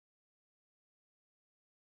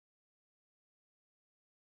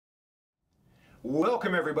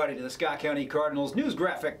Welcome everybody to the Scott County Cardinals News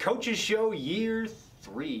Graphic Coaches Show Year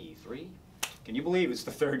 3. Can you believe it's the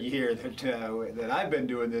third year that I've been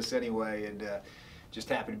doing this anyway, and just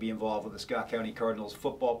happen to be involved with the Scott County Cardinals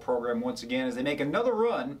football program once again as they make another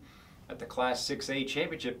run at the Class 6A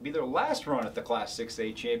Championship. It'll be their last run at the Class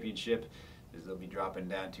 6A Championship, as they'll be dropping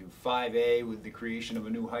down to 5A with the creation of a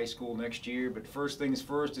new high school next year. But first things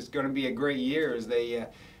first, it's going to be a great year as they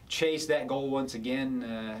chase that goal once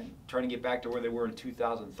again, trying to get back to where they were in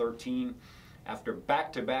 2013 after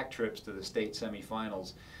back-to-back trips to the state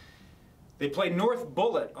semifinals. They played North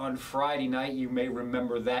Bullitt on Friday night. You may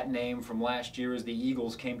remember that name from last year as the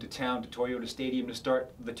Eagles came to town to Toyota Stadium to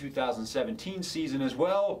start the 2017 season as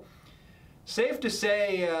well. Safe to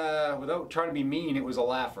say, without trying to be mean, it was a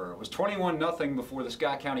laugher. It was 21-0 before the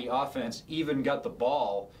Scott County offense even got the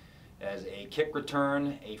ball, as a kick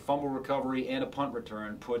return, a fumble recovery, and a punt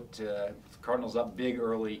return put the Cardinals up big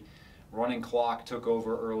early. Running clock took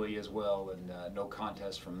over early as well, and no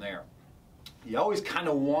contest from there. You always kind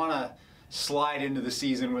of want to slide into the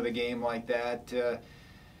season with a game like that.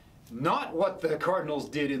 Not what the Cardinals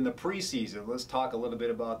did in the preseason. Let's talk a little bit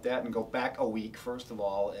about that and go back a week, first of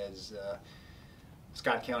all, as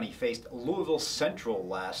Scott County faced Louisville Central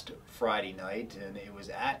last Friday night, and it was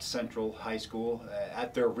at Central High School,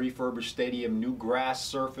 at their refurbished stadium, new grass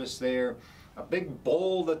surface there, a big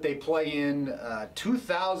bowl that they play in,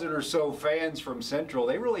 2,000 or so fans from Central.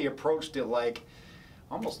 They really approached it like,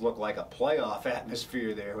 almost looked like a playoff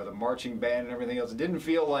atmosphere there with a marching band and everything else. It didn't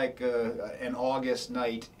feel like an August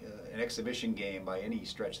night, an exhibition game by any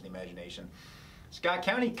stretch of the imagination. Scott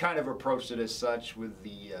County kind of approached it as such with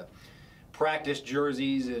the practice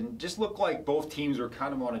jerseys, and just looked like both teams were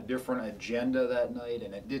kind of on a different agenda that night,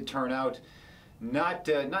 and it did turn out not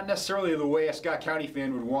necessarily the way a Scott County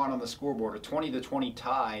fan would want on the scoreboard. A 20-20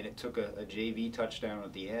 tie, and it took a JV touchdown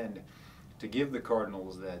at the end to give the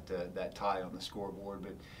Cardinals that tie on the scoreboard.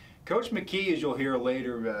 But Coach McKee, as you'll hear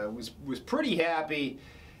later, was pretty happy.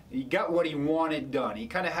 He got what he wanted done. He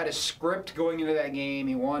kind of had a script going into that game.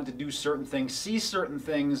 He wanted to do certain things, see certain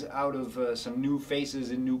things out of some new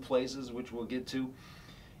faces in new places, which we'll get to,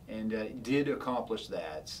 and did accomplish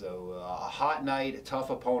that. So a hot night, a tough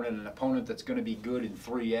opponent, an opponent that's going to be good in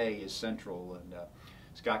 3A is Central, and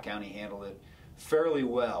Scott County handled it fairly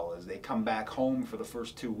well as they come back home for the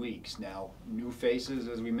first 2 weeks. Now, new faces,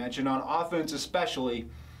 as we mentioned, on offense especially.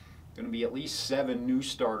 Going to be at least 7 new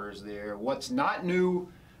starters there. What's not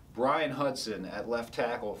new, Brian Hudson at left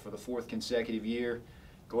tackle for the 4th consecutive year.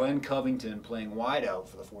 Glenn Covington playing wideout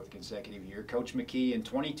for the 4th consecutive year. Coach McKee in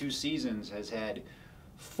 22 seasons has had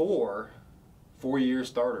 4 four-year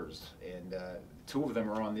starters, and 2 of them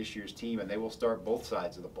are on this year's team, and they will start both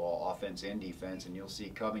sides of the ball, offense and defense, and you'll see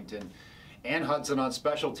Covington and Hudson on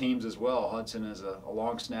special teams as well. Hudson as a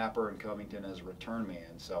long snapper and Covington as a return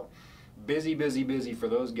man. So busy for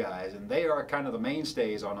those guys, and they are kind of the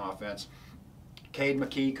mainstays on offense. Cade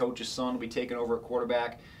McKee, coach's son, will be taking over at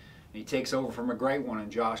quarterback. And he takes over from a great one in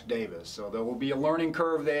Josh Davis. So there will be a learning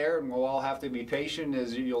curve there, and we'll all have to be patient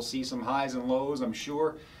as you'll see some highs and lows, I'm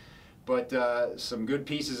sure. But some good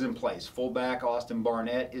pieces in place. Fullback Austin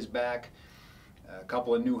Barnett is back. A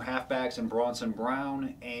couple of new halfbacks in Bronson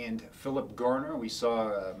Brown and Philip Garner. We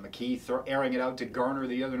saw McKee airing it out to Garner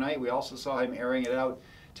the other night. We also saw him airing it out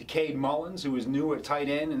to Cade Mullins, who is new at tight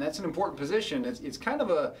end, and that's an important position. It's kind of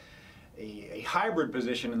a hybrid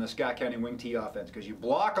position in the Scott County wing T offense, because you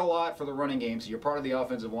block a lot for the running game, so you're part of the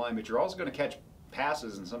offensive line, but you're also going to catch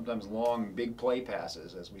passes, and sometimes long, big play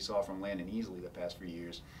passes, as we saw from Landon Easley the past few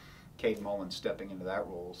years. Cade Mullins stepping into that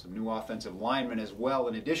role. Some new offensive linemen as well.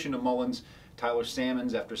 In addition to Mullins, Tyler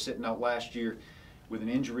Sammons, after sitting out last year with an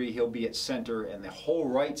injury, he'll be at center, and the whole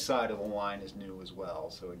right side of the line is new as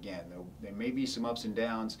well. So again, there may be some ups and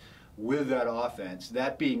downs with that offense.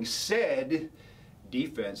 That being said,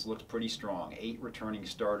 defense looks pretty strong. 8 returning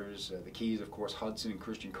starters. The keys, of course, Hudson and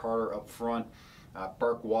Christian Carter up front.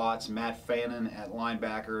 Burke Watts, Matt Fannin at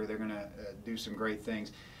linebacker. They're going to do some great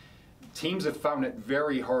things. Teams have found it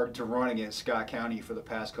very hard to run against Scott County for the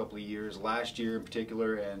past couple of years. Last year in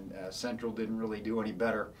particular, and Central didn't really do any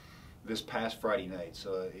better this past Friday night.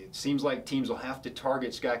 So it seems like teams will have to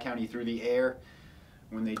target Scott County through the air.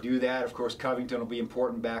 When they do that, of course, Covington will be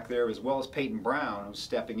important back there, as well as Peyton Brown, who's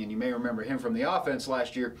stepping in. You may remember him from the offense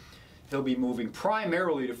last year. He'll be moving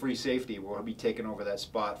primarily to free safety, where he'll be taking over that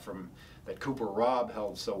spot from that Cooper Robb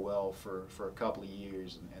held so well for a couple of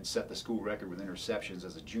years, and set the school record with interceptions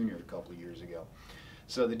as a junior a couple of years ago.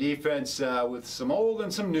 So the defense with some old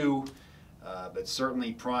and some new, but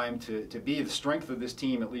certainly primed to be the strength of this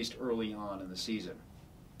team, at least early on in the season.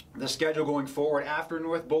 The schedule going forward after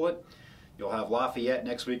North Bullitt, You'll have Lafayette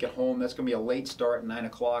next week at home. That's going to be a late start at 9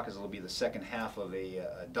 o'clock, as it'll be the second half of a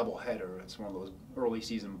doubleheader. It's one of those early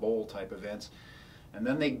season bowl type events. And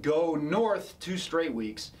then they go north 2 straight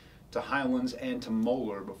weeks to Highlands and to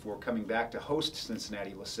Moeller before coming back to host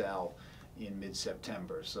Cincinnati LaSalle in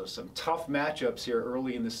mid-September. So some tough matchups here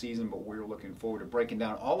early in the season, but we're looking forward to breaking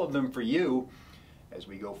down all of them for you as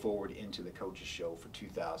we go forward into the Coaches Show for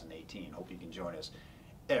 2018. Hope you can join us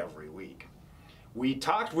every week. We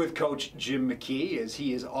talked with Coach Jim McKee, as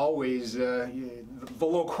he is always the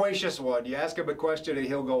loquacious one. You ask him a question and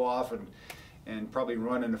he'll go off and probably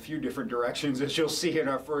run in a few different directions, as you'll see in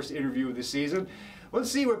our first interview of the season.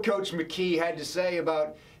 Let's see what Coach McKee had to say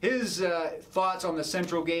about his thoughts on the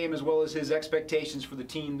Central game, as well as his expectations for the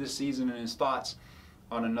team this season and his thoughts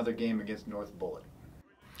on another game against North Bullitt.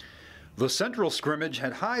 The Central scrimmage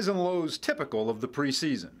had highs and lows typical of the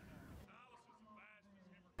preseason.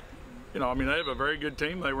 You know, I mean, they have a very good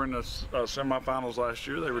team. They were in the semifinals last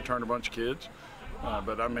year. They returned a bunch of kids.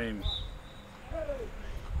 But, I mean, I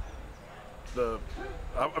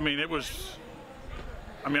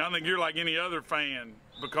think you're like any other fan.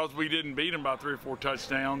 Because we didn't beat them by 3 or 4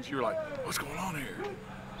 touchdowns, you're like, what's going on here?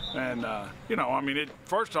 And, you know, I mean,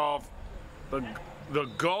 first off, the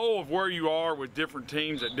goal of where you are with different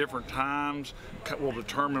teams at different times will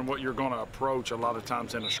determine what you're going to approach a lot of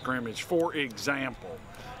times in a scrimmage. For example,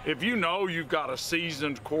 if you know you've got a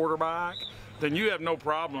seasoned quarterback, then you have no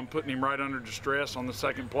problem putting him right under distress on the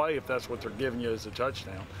second play if that's what they're giving you as a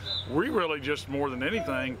touchdown. We really just, more than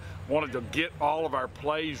anything, wanted to get all of our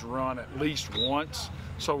plays run at least once.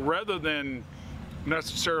 So rather than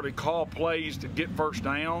necessarily call plays to get first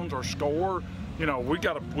downs or score, you know, we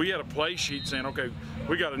had a play sheet saying, okay,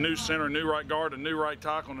 we got a new center, a new right guard, a new right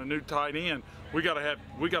tackle, and a new tight end. We got to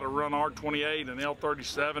run R28 and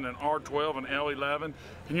L37 and R12 and L11. And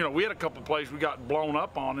you know, we had a couple plays we got blown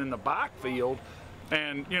up on in the backfield,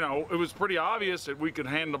 and you know, it was pretty obvious that we could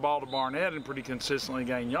hand the ball to Barnett and pretty consistently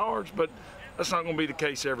gain yards, but that's not going to be the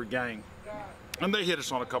case every game. And they hit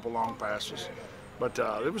us on a couple long passes. But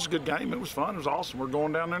it was a good game. It was fun. It was awesome. We're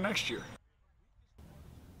going down there next year.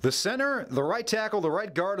 The center, the right tackle, the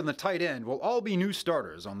right guard, and the tight end will all be new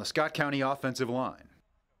starters on the Scott County offensive line.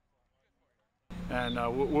 And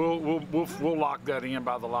we'll lock that in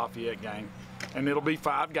by the Lafayette game. And it'll be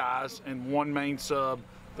 5 guys and 1 main sub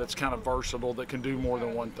that's kind of versatile, that can do more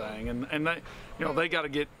than one thing. And they, you know, they got to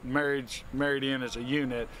get married in as a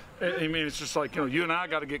unit. I mean, it's just like, you know, you and I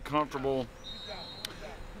got to get comfortable.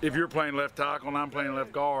 If you're playing left tackle and I'm playing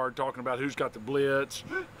left guard, talking about who's got the blitz,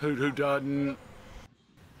 who doesn't.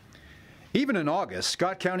 Even in August,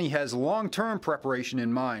 Scott County has long-term preparation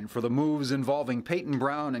in mind for the moves involving Peyton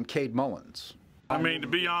Brown and Cade Mullins. I mean, to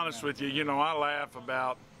be honest with you, you know, I laugh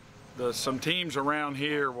about some teams around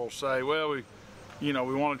here will say, well, we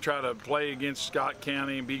want to try to play against Scott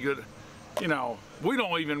County and be good. You know, we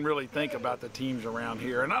don't even really think about the teams around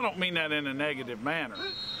here, and I don't mean that in a negative manner.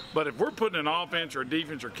 But if we're putting an offense or a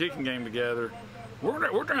defense or kicking game together,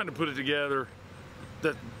 we're trying to put it together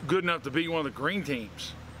that's good enough to beat one of the green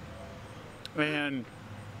teams. And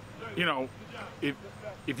you know,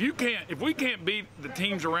 if we can't beat the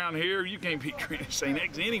teams around here, you can't beat St.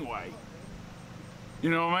 X anyway. You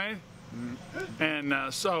know what I mean? Mm-hmm.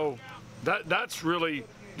 And so that's really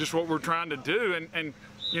just what we're trying to do. And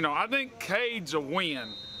you know, I think Cade's a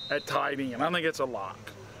win at tight end. I think it's a lock.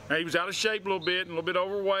 Now, he was out of shape a little bit and a little bit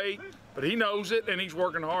overweight, but he knows it and he's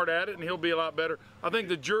working hard at it, and he'll be a lot better. I think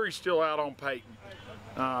the jury's still out on Peyton.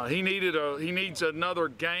 He needs another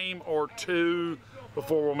game or 2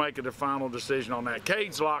 before we'll make a final decision on that.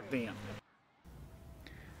 Cade's locked in.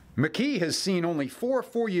 McKee has seen only 4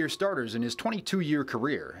 four-year starters in his 22-year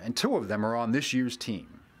career, and 2 of them are on this year's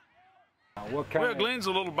team. Well, Glenn's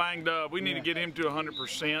a little banged up. We need to get him to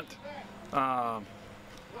 100%.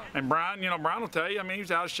 And Brian, you know, Brian will tell you, I mean, he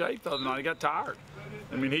was out of shape the other night. He got tired.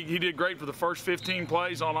 I mean, he did great for the first 15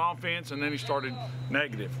 plays on offense, and then he started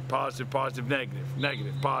negative, positive, positive, negative,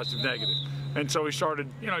 negative, positive, negative. And so he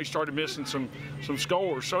started missing some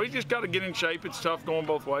scores. So he just got to get in shape. It's tough going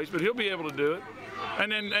both ways, but he'll be able to do it.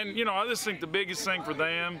 And you know, I just think the biggest thing for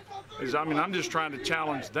them is, I mean, I'm just trying to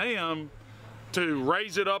challenge them to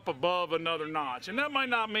raise it up above another notch. And that might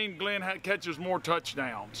not mean Glenn catches more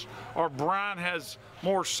touchdowns or Brian has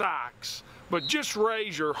more sacks, but just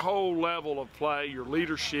raise your whole level of play, your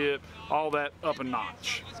leadership, all that up a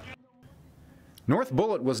notch. North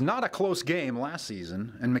Bullitt was not a close game last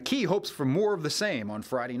season, and McKee hopes for more of the same on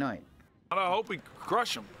Friday night. I hope we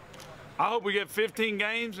crush them. I hope we get 15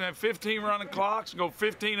 games and have 15 running clocks and go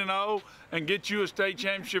 15-0 and get you a state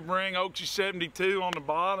championship ring, Oaksy 72 on the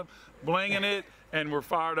bottom, blinging it, and we're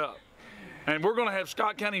fired up. And we're going to have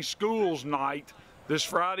Scott County Schools night this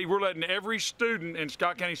Friday. We're letting every student in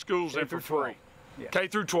Scott County Schools in for free. Yes. K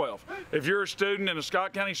through 12. If you're a student in a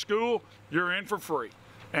Scott County school, you're in for free.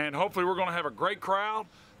 And hopefully we're going to have a great crowd.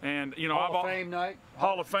 And, you know, Hall of Fame night.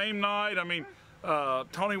 Hall of Fame night. I mean,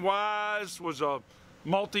 Tony Wise was a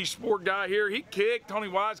multi-sport guy here. He kicked. Tony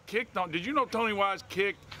Wise kicked on. Did you know Tony Wise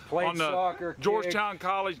kicked on the soccer, Georgetown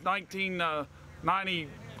College 1990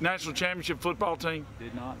 National Championship football team?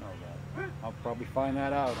 Did not know that. I'll probably find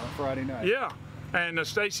that out on Friday night. Yeah. And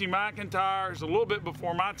Stacy McIntyre is a little bit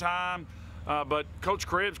before my time. But Coach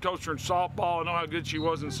Krebs coached her in softball. I know how good she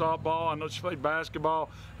was in softball. I know she played basketball,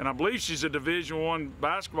 and I believe she's a Division I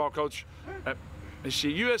basketball coach. Is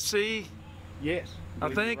she USC? Yes,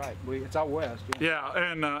 I think. Right. It's out west. Yeah,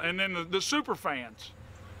 and then the super fans.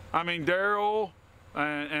 I mean, Daryl,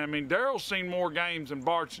 and I mean Daryl's seen more games than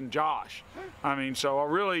Bart's and Josh. I mean, so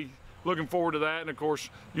I'm really looking forward to that. And of course,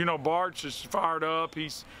 you know, Bart's is fired up.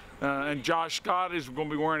 He's and Josh Scott is going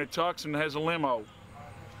to be wearing a tux and has a limo.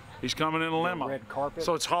 He's coming in a limo. Red carpet.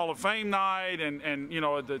 So it's Hall of Fame night, and you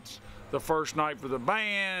know, it's the first night for the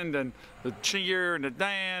band and the cheer and the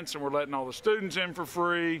dance, and we're letting all the students in for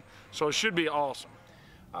free. So it should be awesome.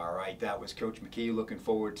 All right, that was Coach McKee. Looking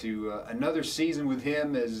forward to another season with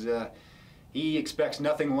him, as he expects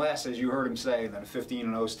nothing less, as you heard him say, than a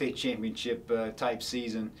 15-0 state championship type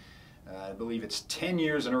season. I believe it's 10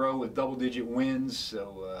 years in a row with double-digit wins,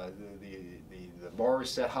 so the bar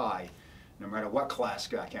is set high, no matter what class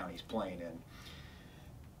Scott County's playing in.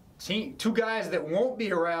 Two guys that won't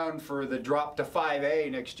be around for the drop to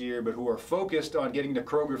 5A next year, but who are focused on getting to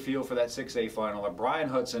Kroger Field for that 6A final, are Brian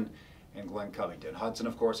Hudson and Glenn Covington. Hudson,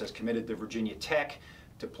 of course, has committed to Virginia Tech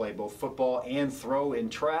to play both football and throw in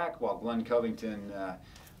track, while Glenn Covington,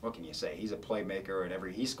 what can you say? He's a playmaker,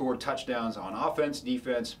 and he scored touchdowns on offense,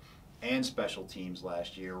 defense, and special teams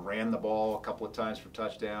last year. Ran the ball a couple of times for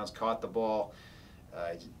touchdowns, caught the ball.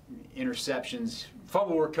 Interceptions,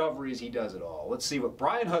 fumble recoveries, he does it all. Let's see what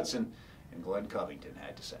Brian Hudson and Glenn Covington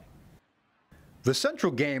had to say. The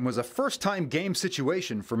Central game was a first-time game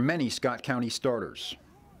situation for many Scott County starters.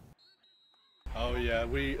 Oh yeah,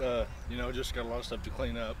 we just got a lot of stuff to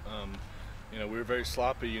clean up. We were very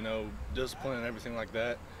sloppy, discipline and everything like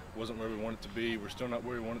that wasn't where we wanted it to be. We're still not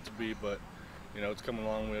where we want it to be, but it's coming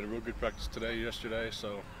along. We had a real good practice yesterday,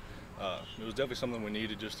 so it was definitely something we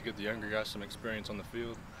needed just to get the younger guys some experience on the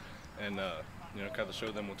field and kind of show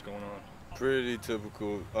them what's going on. Pretty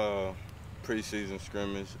typical preseason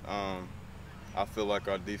scrimmage. I feel like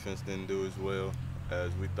our defense didn't do as well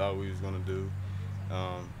as we thought we was going to do.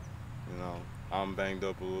 I'm banged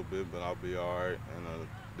up a little bit, but I'll be all right. And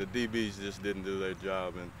the DBs just didn't do their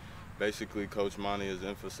job. And basically, Coach Monty has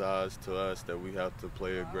emphasized to us that we have to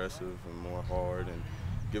play aggressive and more hard and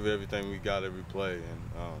give it everything we got every play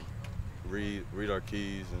and read our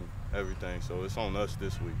keys and everything. So it's on us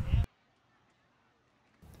this week.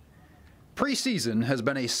 Preseason has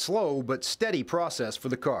been a slow but steady process for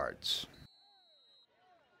the Cards.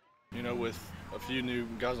 With a few new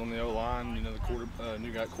guys on the O-line, the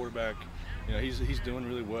new guy quarterback, he's doing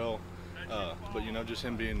really well. But just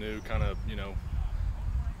him being new, kind of,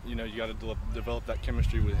 you got to develop that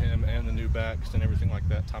chemistry with him and the new backs and everything like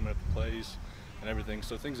that, timing up the plays and everything.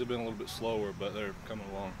 So things have been a little bit slower, but they're coming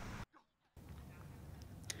along.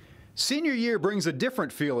 Senior year brings a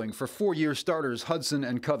different feeling for four-year starters Hudson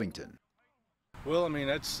and Covington. Well, I mean,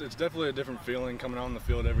 it's definitely a different feeling coming on the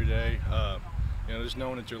field every day. Just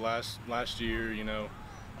knowing it's your last year, you're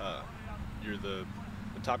the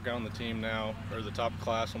top guy on the team now, or the top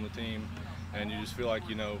class on the team, and you just feel like,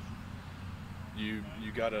 you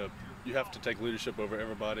have to take leadership over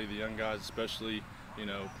everybody, the young guys especially,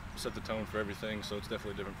 set the tone for everything, so it's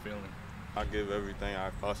definitely a different feeling. I give everything I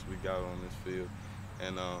possibly got on this field,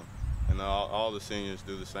 and all the seniors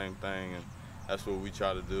do the same thing, and that's what we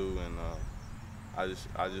try to do. And I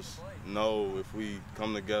just know if we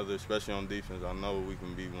come together, especially on defense, I know we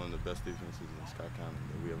can be one of the best defenses in Scott County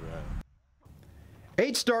that we ever had.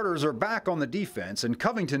 8 starters are back on the defense, and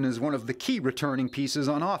Covington is one of the key returning pieces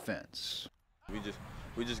on offense. We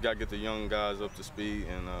just got to get the young guys up to speed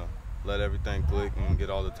and let everything click and get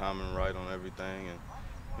all the timing right on everything.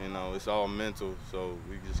 And it's all mental, so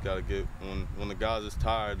we just got to get, when the guys is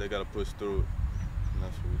tired, they got to push through it, and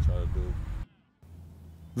that's what we try to do.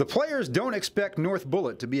 The players don't expect North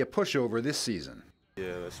Bullitt to be a pushover this season.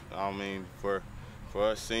 Yeah, I mean, for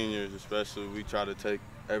us seniors especially, we try to take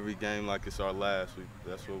every game like it's our last.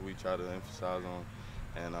 That's what we try to emphasize on.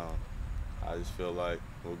 And I just feel like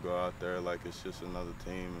we'll go out there like it's just another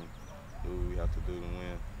team and do what we have to do to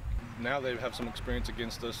win. Now they have some experience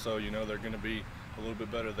against us, so they're going to be a little bit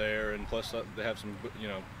better there, and plus they have some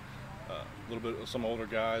a little bit, some older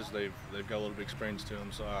guys, they've got a little bit of experience to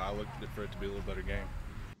them, so I look for it to be a little better game.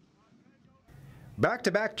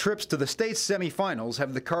 Back-to-back trips to the state semifinals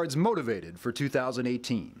have the Cards motivated for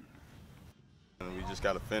 2018. And we just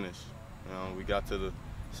got to finish. You know, we got to the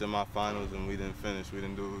semifinals and we didn't finish. We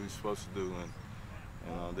didn't do what we were supposed to do.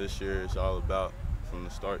 And this year it's all about from the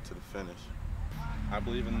start to the finish. I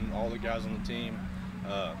believe in all the guys on the team.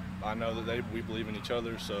 I know that we believe in each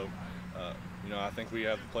other, so you know, I think we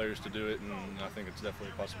have the players to do it, and I think it's definitely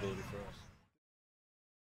a possibility for us.